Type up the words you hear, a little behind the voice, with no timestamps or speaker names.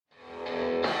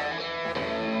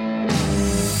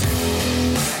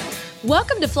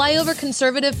Welcome to Flyover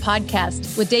Conservative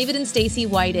Podcast with David and Stacy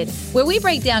Whited, where we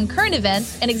break down current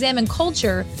events and examine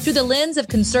culture through the lens of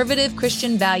conservative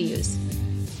Christian values.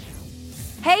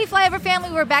 Hey, Flyover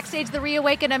family, we're backstage at the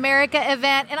ReAwaken America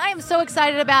event, and I am so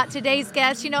excited about today's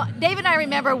guest. You know, Dave and I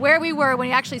remember where we were when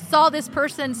we actually saw this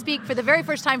person speak for the very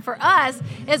first time for us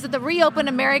is at the ReOpen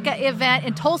America event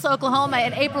in Tulsa, Oklahoma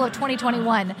in April of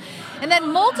 2021. And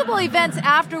then multiple events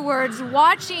afterwards,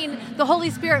 watching the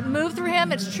Holy Spirit move through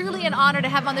him. It's truly an honor to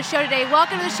have him on the show today.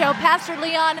 Welcome to the show, Pastor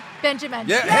Leon Benjamin.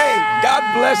 Yeah, hey,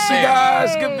 God bless you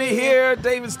guys. Good to be here.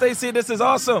 David, Stacy, this is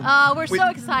awesome. We're so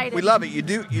excited. We love it. You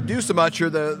do so much.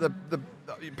 You're the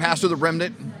pastor of the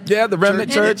Remnant. Yeah, the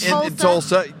Remnant Church. In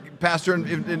Tulsa. Pastor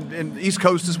in East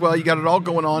Coast as well. You got it all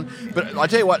going on. But I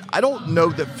tell you what, I don't know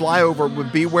that Flyover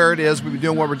would be where it is. We'd be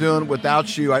doing what we're doing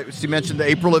without you. You mentioned the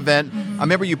April event. I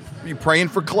remember you praying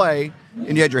for Clay,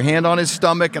 and you had your hand on his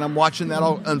stomach, and I'm watching that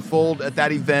all unfold at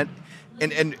that event.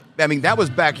 And I mean, that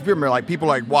was back, if you remember, like people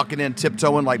like walking in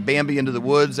tiptoeing like Bambi into the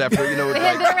woods after, you know, they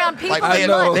hadn't been around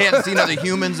people. They hadn't seen other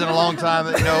humans in a long time.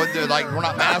 You know, they're like, we're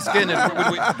not masking. And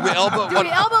we elbow.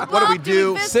 What do we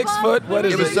do? 6 foot. What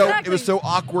is it? It was so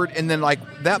awkward. And then like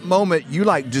that moment, you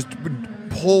like just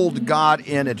pulled God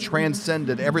in and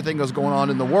transcended everything that was going on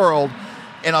in the world.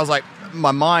 And I was like,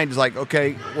 my mind is like,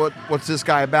 okay, what's this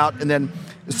guy about? And then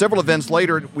several events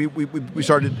later, we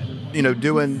started, you know,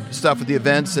 doing stuff at the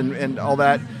events and all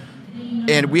that.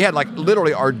 And we had like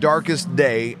literally our darkest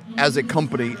day as a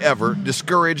company ever.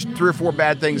 Discouraged, 3 or 4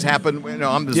 bad things happened. You know,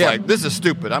 I'm just like, this is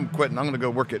stupid. I'm quitting. I'm going to go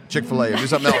work at Chick-fil-A or do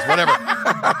something else, whatever.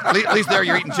 At least there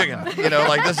you're eating chicken. You know,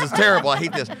 like this is terrible. I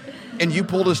hate this. And you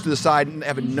pulled us to the side and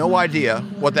having no idea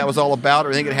what that was all about or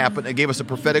anything that happened, and gave us a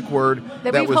prophetic word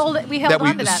we held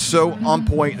on to that. So on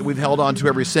point that we've held on to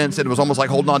ever since. And it was almost like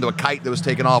holding on to a kite that was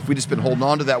taken off. We've just been holding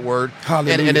on to that word.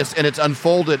 Hallelujah. And it's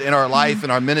unfolded in our life,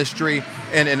 in our ministry,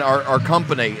 and in our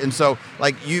company. And so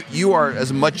like you are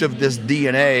as much of this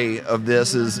DNA of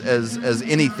this as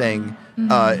anything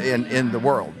in the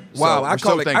world. Wow,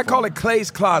 So I call it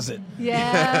Clay's closet.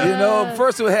 Yeah. You know,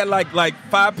 first we had like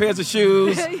 5 pairs of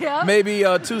shoes, Yep. maybe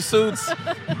 2 suits,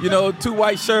 you know, 2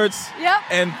 white shirts, Yep.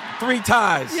 and 3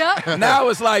 ties. Yep. Now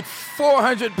it's like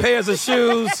 400 pairs of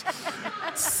shoes,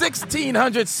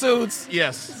 1,600 suits,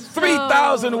 Yes.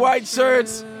 3,000 white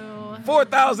shirts,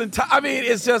 4,000 ties. I mean,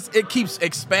 it keeps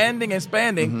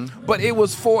expanding, but it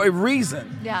was for a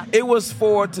reason. Yeah. It was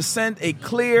to send a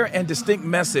clear and distinct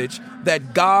message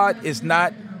that God is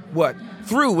not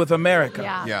through with America.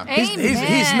 Yeah.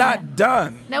 He's not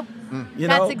done. Nope. You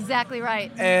That's know? exactly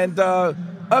right. And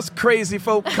us crazy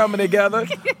folk coming together,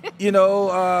 you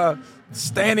know,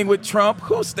 standing with Trump.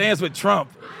 Who stands with Trump?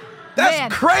 That's Man,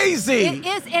 crazy. It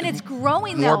is, and it's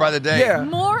growing though. More by the day. Yeah.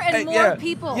 More and more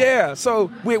people. Yeah, so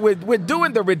we're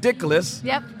doing the ridiculous.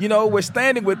 Yep. You know, we're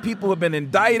standing with people who have been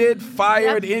indicted,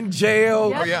 fired, in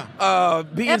jail, Yep.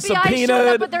 being FBI subpoenaed,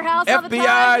 showed up at their house all the FBI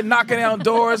time. knocking down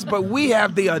doors, but we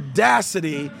have the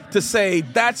audacity to say,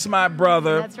 that's my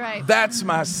brother, That's right. that's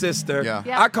my sister. Yeah.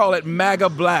 Yep. I call it MAGA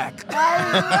Black.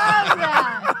 I love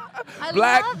that.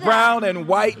 Black, love that. brown, and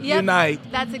white Yep. unite.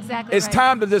 That's exactly It's right.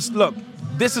 time to just look.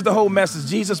 This is the whole message.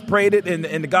 Jesus prayed it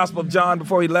in the Gospel of John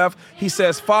before he left. He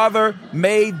says, Father,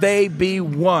 may they be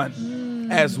one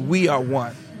as we are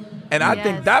one. And I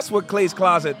think Yes. that's what Clay's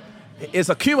Closet is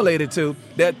accumulated to,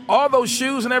 that all those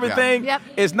shoes and everything Yep.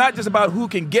 is not just about who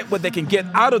can get what they can get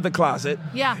out of the closet.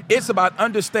 Yeah. It's about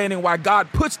understanding why God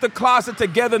puts the closet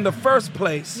together in the first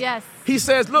place. Yes. He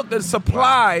says, look, the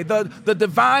supply, the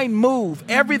divine move,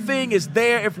 everything is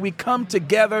there if we come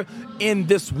together in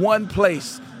this one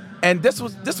place. And this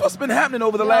what's been happening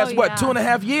over the last, yeah.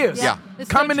 2.5 years? Yeah.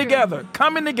 It's so Coming true. together.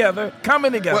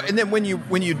 Well, and then when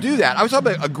you do that, I was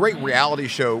talking about a great reality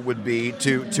show would be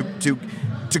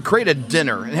to create a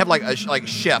dinner and have like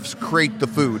chefs create the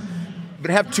food, but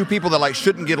have 2 people that like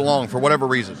shouldn't get along for whatever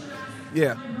reason.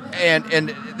 Yeah.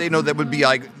 And they know that would be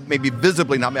like maybe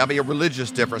visibly not, might be a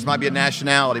religious difference, might be a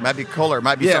nationality, might be color,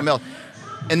 might be something else.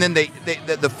 And then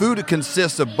the food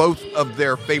consists of both of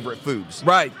their favorite foods.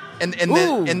 Right. And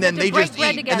then they break just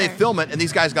bread eat together. and they film it, and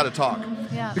these guys got to talk.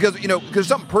 Yeah. Because there's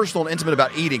something personal and intimate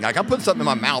about eating. Like I'm putting something in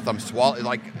my mouth, I'm swallowing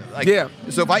like Yeah.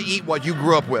 So if I eat what you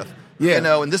grew up with, Yeah.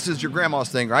 and this is your grandma's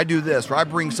thing, or I do this, or I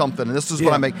bring something, and this is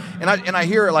what I make, and I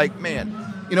hear it like, man,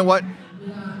 you know what?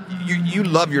 You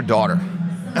love your daughter,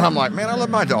 and I'm like, man, I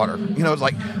love my daughter. You know, it's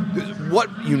like what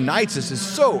unites us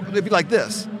is it'd be like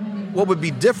this. What would be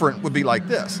different would be like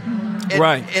this.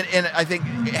 Right. And I think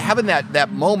having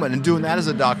that moment and doing that as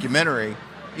a documentary,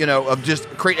 of just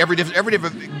create every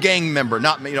different gang member,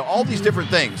 all these different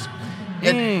things.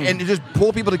 and to just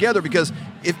pull people together, because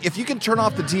if you can turn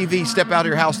off the TV, step out of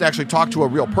your house, and actually talk to a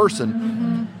real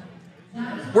person,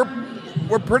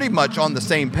 we're pretty much on the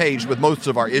same page with most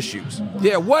of our issues.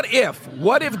 Yeah, what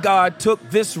if God took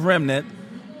this remnant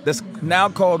that's now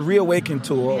called ReAwaken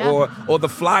Tour, or the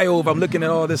flyover? I'm looking at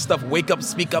all this stuff, wake up,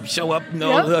 speak up, show up.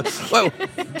 Well,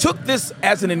 took this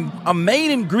as a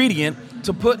main ingredient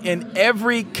to put in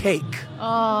every cake.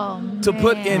 To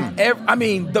put in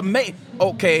the main,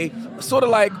 sort of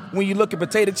like when you look at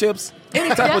potato chips,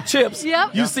 any type of chips,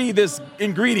 you see this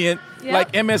ingredient,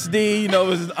 like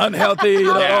MSD, is unhealthy,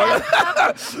 you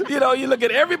look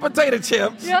at every potato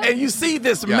chip and you see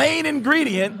this main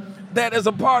ingredient that is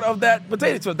a part of that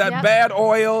potato chip, that bad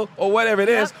oil or whatever it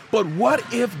is. But what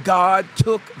if God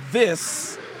took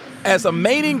this as a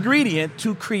main ingredient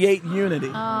to create unity?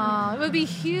 Oh, it would be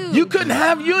huge. You couldn't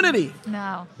have unity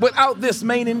without this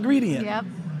main ingredient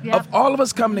of all of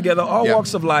us coming together, all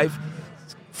walks of life,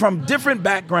 from different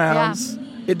backgrounds.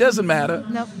 It doesn't matter.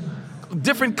 Nope.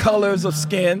 Different colors of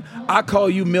skin. I call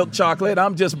you milk chocolate.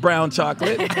 I'm just brown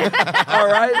chocolate. All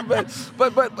right, but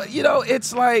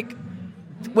it's like,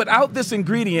 without this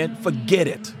ingredient, forget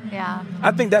it. Yeah.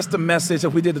 I think that's the message.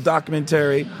 If we did the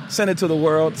documentary, send it to the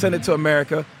world, send it to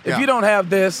America. If you don't have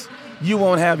this, you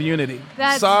won't have unity.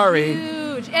 That's Sorry.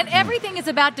 huge. And everything is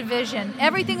about division.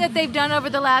 Everything that they've done over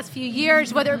the last few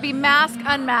years, whether it be masked,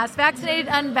 unmasked, vaccinated,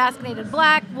 unvaccinated,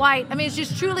 black, white. I mean, it's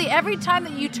just truly every time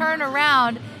that you turn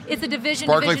around, it's a division.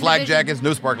 Sparkly flag jackets,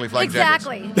 no sparkly flag jackets.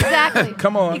 Exactly.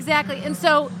 Come on. Exactly. And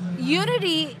so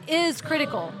unity is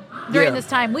critical during this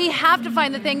time. We have to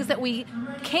find the things that we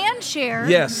can share.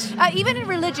 Yes. Even in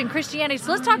religion, Christianity.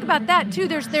 So let's talk about that too.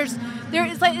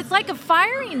 It's like a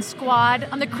firing squad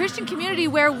on the Christian community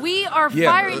where we are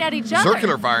firing at each other.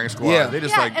 Circular firing squad. Yeah. They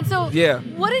just And so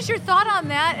what is your thought on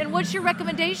that, and what's your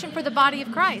recommendation for the body of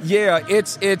Christ? Yeah,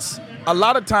 it's a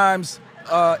lot of times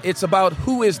it's about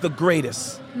who is the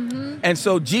greatest. And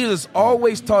so Jesus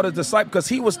always taught his disciples, because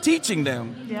he was teaching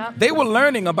them. Yep. They were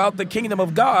learning about the kingdom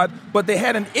of God, but they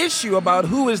had an issue about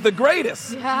who is the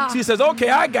greatest. Yeah. So he says, okay,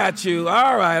 I got you.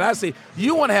 All right, I see.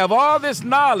 You want to have all this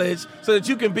knowledge so that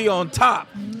you can be on top.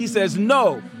 He says,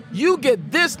 no, you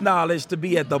get this knowledge to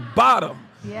be at the bottom.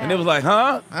 Yeah. And it was like,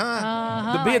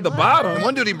 to be at the bottom.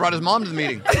 One dude even brought his mom to the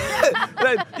meeting.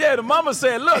 The mama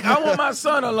said, look, I want my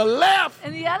son on the left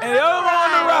and the other one on the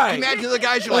right. Imagine the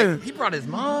guys, you're like, he brought his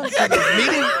mom to the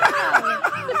meeting?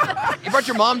 You brought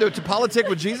your mom to politic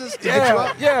with Jesus to get you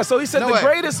up? Yeah, so he said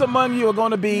greatest among you are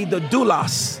going to be the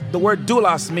doulos. The word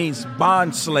doulos means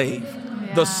bond slave,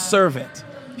 the servant.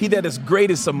 He that is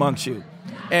greatest amongst you.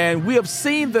 And we have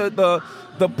seen the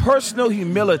personal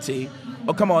humility,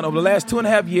 over the last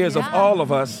 2.5 years of all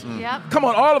of us. Come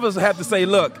on, all of us have to say,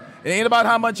 look, it ain't about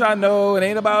how much I know. It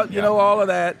ain't about, all of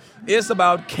that. It's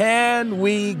about, can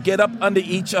we get up under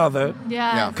each other?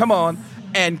 Come on,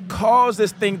 and cause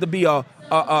this thing to be a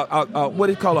what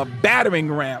do you call a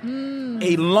battering ramp,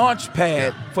 a launch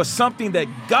pad for something that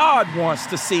God wants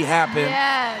to see happen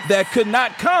that could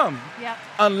not come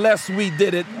unless we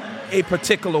did it a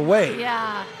particular way.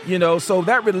 So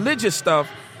that religious stuff,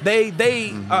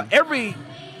 every,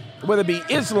 whether it be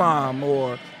Islam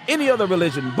or any other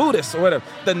religion, Buddhist or whatever,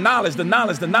 the knowledge.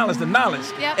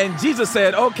 And Jesus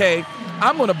said, okay,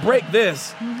 I'm going to break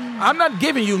this. I'm not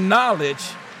giving you knowledge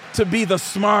to be the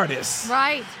smartest.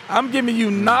 Right. I'm giving you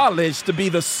knowledge to be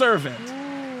the servant.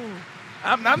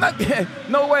 I'm not,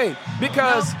 no way,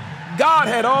 because God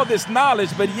had all this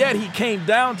knowledge, but yet he came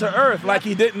down to earth like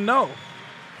he didn't know.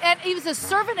 And he was a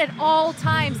servant at all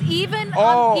times, even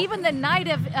the night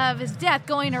of his death,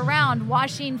 going around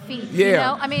washing feet.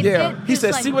 I mean, he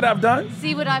said, "See what I've done?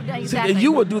 See what I've done." Exactly. And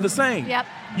you will do the same. Yep.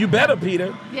 You better,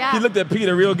 Peter. Yeah. He looked at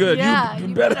Peter real good. Yeah,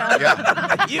 you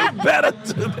better. You better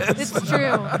do this. It's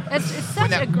true. It's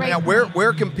such a great. Now,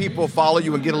 where can people follow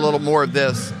you and get a little more of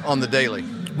this on the daily?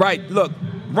 Right. Look,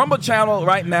 Rumble channel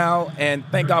right now, and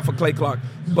thank God for Clay Clark.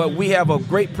 But we have a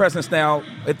great presence now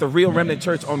at the Real Remnant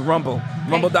Church on Rumble,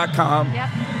 rumble.com. Yep.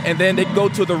 And then they go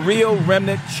to the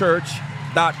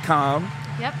realremnantchurch.com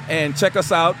and check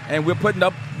us out. And we're putting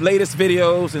up latest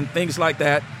videos and things like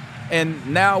that.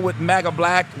 And now with MAGA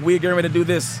Black, we're getting ready to do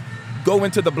this, go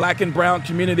into the black and brown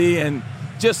community and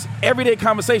just everyday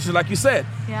conversations, like you said,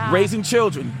 raising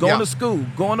children, going to school,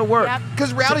 going to work.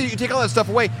 Because reality, you take all that stuff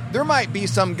away. There might be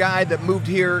some guy that moved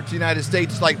here to the United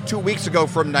States like 2 weeks ago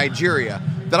from Nigeria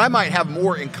that I might have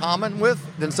more in common with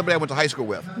than somebody I went to high school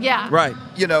with. Yeah. Right.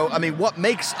 I mean, what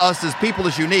makes us as people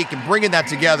is unique, and bringing that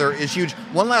together is huge.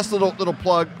 One last little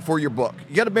plug for your book.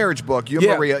 You got a marriage book. You and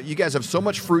Maria, you guys have so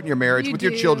much fruit in your marriage with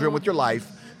your children, with your life.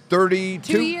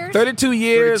 32 years. 32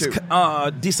 years.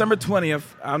 32. December 20th.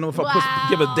 I don't know if Wow. I'll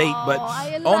give a date, but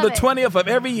I on love the it. 20th of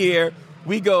every year,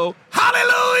 we go,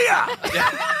 hallelujah!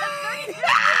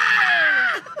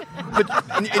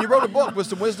 and you wrote a book with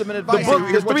some wisdom and advice. The book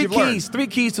Here's is what you've learned. three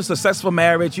keys to successful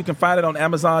marriage. You can find it on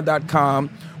Amazon.com.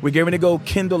 We're getting to go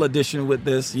Kindle edition with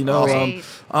this, Great.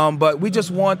 but we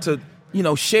just want to,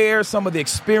 share some of the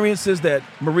experiences that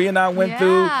Maria and I went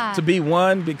through Yeah. to be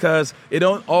one, because it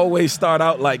don't always start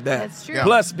out like that. That's true. Yeah.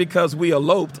 Plus, because we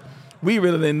eloped, we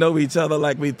really didn't know each other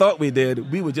like we thought we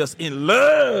did. We were just in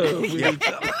love with each other.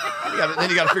 Then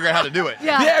you got to figure out how to do it.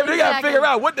 Yeah, We got to exactly. figure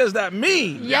out, what does that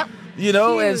mean? Yep.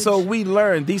 And so Huge. we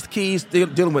learned these keys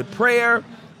dealing with prayer.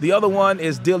 The other one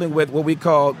is dealing with what we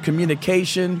call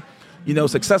communication.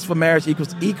 Successful marriage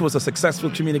equals a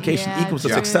successful communication Yeah, equals a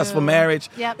true. successful marriage.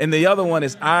 Yep. And the other one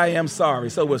is I am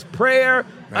sorry. So it's prayer,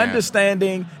 Man.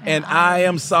 understanding, and I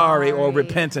am sorry or sorry.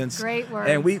 repentance. Great words.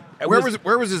 And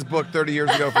Where was this book 30 years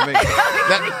ago for me?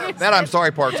 that I'm sorry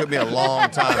part took me a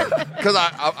long time, because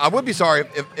I would be sorry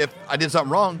if I did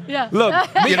something wrong. Yeah. Look,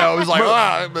 It was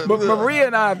like, but Maria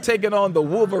and I have taken on the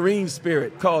Wolverine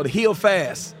spirit called heal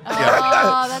fast.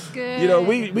 Oh, that's good.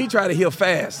 We try to heal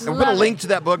fast. And we'll put a Love link to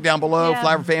that book down below. Yeah.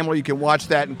 Flyover Family, you can watch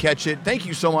that and catch it. Thank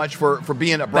you so much for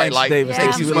being a bright Thanks, light. David. Yeah,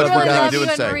 Thank you we so much for really everything love you you doing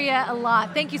and today. Maria a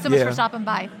lot. Thank you so much Yeah. for stopping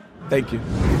by. Thank you.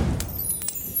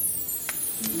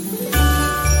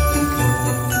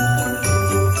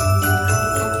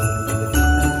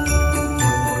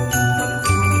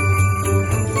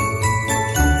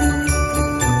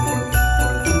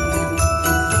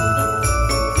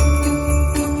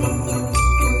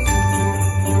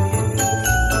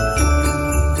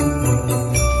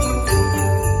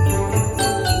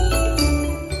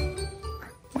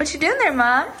 What you doing there,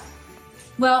 Mom?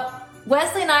 Well,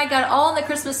 Wesley and I got all in the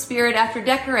Christmas spirit after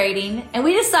decorating, and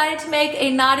we decided to make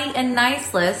a naughty and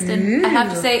nice list. And I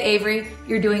have to say, Avery,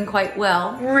 you're doing quite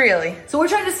well. Really? So we're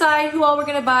trying to decide who all we're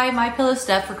going to buy MyPillow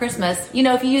stuff for Christmas.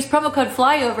 If you use promo code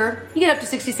FLYOVER, you get up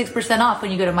to 66% off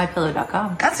when you go to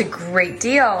MyPillow.com. That's a great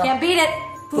deal. Can't beat it.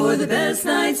 For the best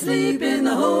night's sleep in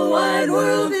the whole wide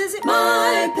world, visit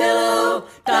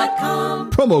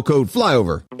MyPillow.com. Promo code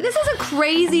FLYOVER. This is a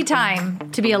crazy time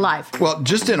to be alive. Well,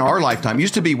 just in our lifetime,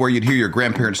 used to be where you'd hear your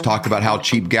grandparents talk about how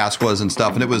cheap gas was and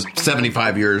stuff, and it was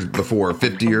 75 years before,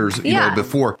 50 years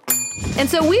before. And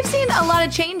so we've seen a lot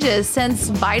of changes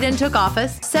since Biden took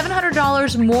office.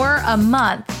 $700 more a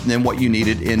month. Than what you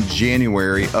needed in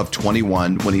January of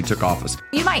 21 when he took office.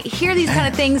 You might hear these kind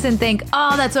of things and think,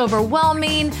 oh, that's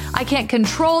overwhelming. I can't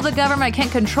control the government. I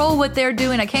can't control what they're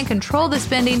doing. I can't control the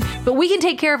spending, but we can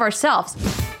take care of ourselves.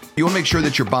 You want to make sure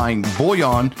that you're buying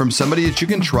bullion from somebody that you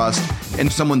can trust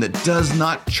and someone that does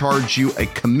not charge you a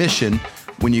commission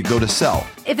when you go to sell.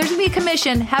 If there's going to be a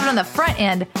commission, have it on the front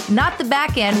end, not the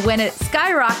back end when it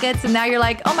skyrockets and now you're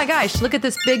like, oh my gosh, look at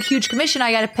this big, huge commission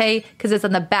I got to pay because it's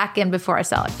on the back end before I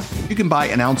sell it. You can buy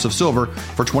an ounce of silver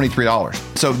for $23.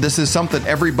 So this is something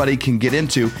everybody can get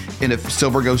into. And if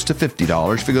silver goes to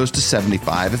 $50, if it goes to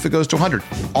 $75, if it goes to $100,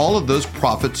 all of those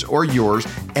profits are yours.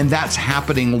 And that's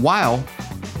happening while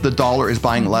the dollar is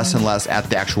buying less and less at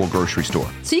the actual grocery store.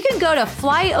 So you can go to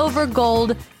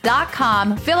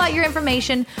flyovergold.com, fill out your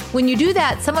information. When you do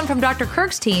that, someone from Dr.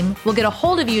 Kirk's team will get a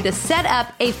hold of you to set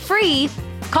up a free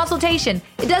consultation.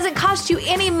 It doesn't cost you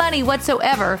any money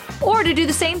whatsoever. Or to do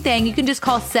the same thing, you can just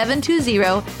call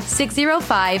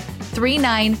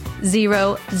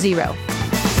 720-605-3900.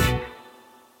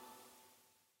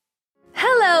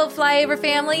 Hello, Flyover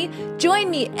family. Join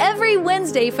me every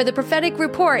Wednesday for the Prophetic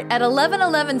Report at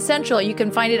 11:11 Central. You can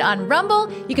find it on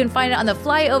Rumble. You can find it on the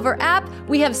Flyover app.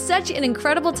 We have such an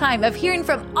incredible time of hearing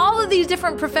from all of these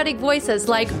different prophetic voices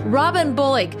like Robin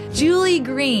Bullock, Julie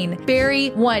Green, Barry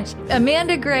Wunsch,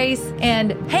 Amanda Grace,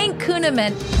 and Hank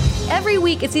Kuhneman. Every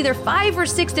week, it's either 5 or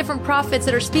 6 different prophets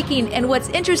that are speaking, and what's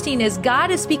interesting is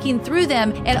God is speaking through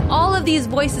them, and all of these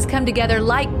voices come together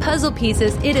like puzzle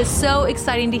pieces. It is so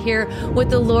exciting to hear what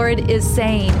the Lord is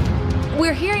saying.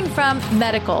 We're hearing from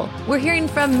medical. We're hearing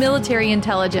from military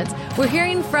intelligence. We're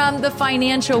hearing from the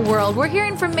financial world. We're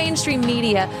hearing from mainstream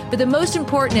media. But the most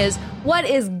important is, what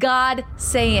is God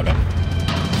saying?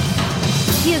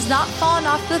 He has not fallen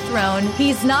off the throne.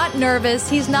 He's not nervous.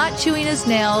 He's not chewing his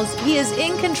nails. He is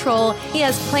in control. He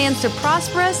has plans to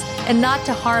prosper us and not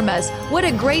to harm us. What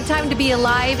a great time to be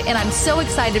alive, and I'm so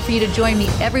excited for you to join me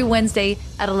every Wednesday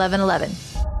at 11:11.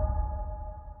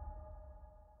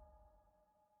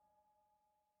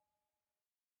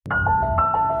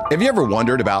 Have you ever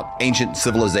wondered about ancient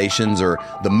civilizations or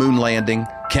the moon landing,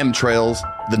 chemtrails,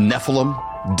 the Nephilim,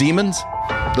 demons?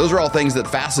 Those are all things that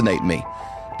fascinate me.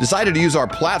 decided to use our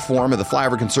platform of the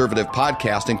Flyover Conservative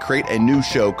podcast and create a new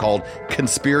show called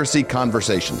Conspiracy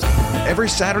Conversations. Every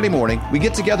Saturday morning, we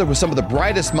get together with some of the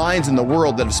brightest minds in the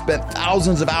world that have spent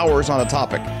thousands of hours on a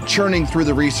topic, churning through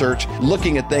the research,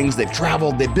 looking at things. They've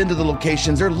traveled, they've been to the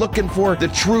locations, they're looking for the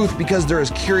truth because they're as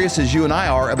curious as you and I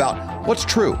are about what's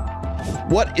true.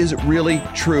 What is really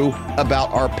true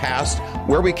about our past,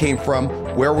 where we came from,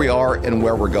 where we are, and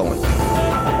where we're going?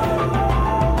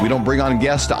 We don't bring on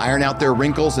guests to iron out their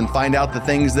wrinkles and find out the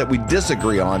things that we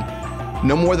disagree on.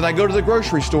 No more than I go to the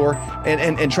grocery store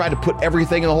and try to put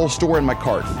everything in the whole store in my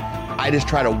cart. I just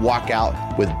try to walk out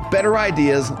with better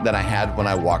ideas than I had when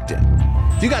I walked in.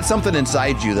 If you got something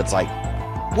inside you that's like,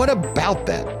 what about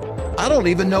that? I don't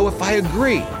even know if I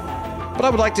agree, but I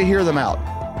would like to hear them out.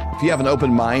 If you have an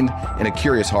open mind and a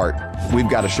curious heart, we've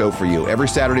got a show for you every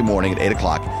Saturday morning at 8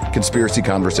 o'clock,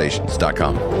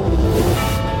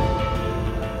 conspiracyconversations.com.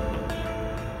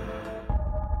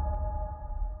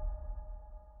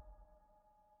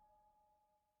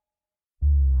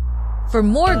 For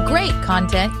more great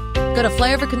content, go to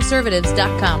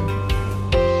flyoverconservatives.com.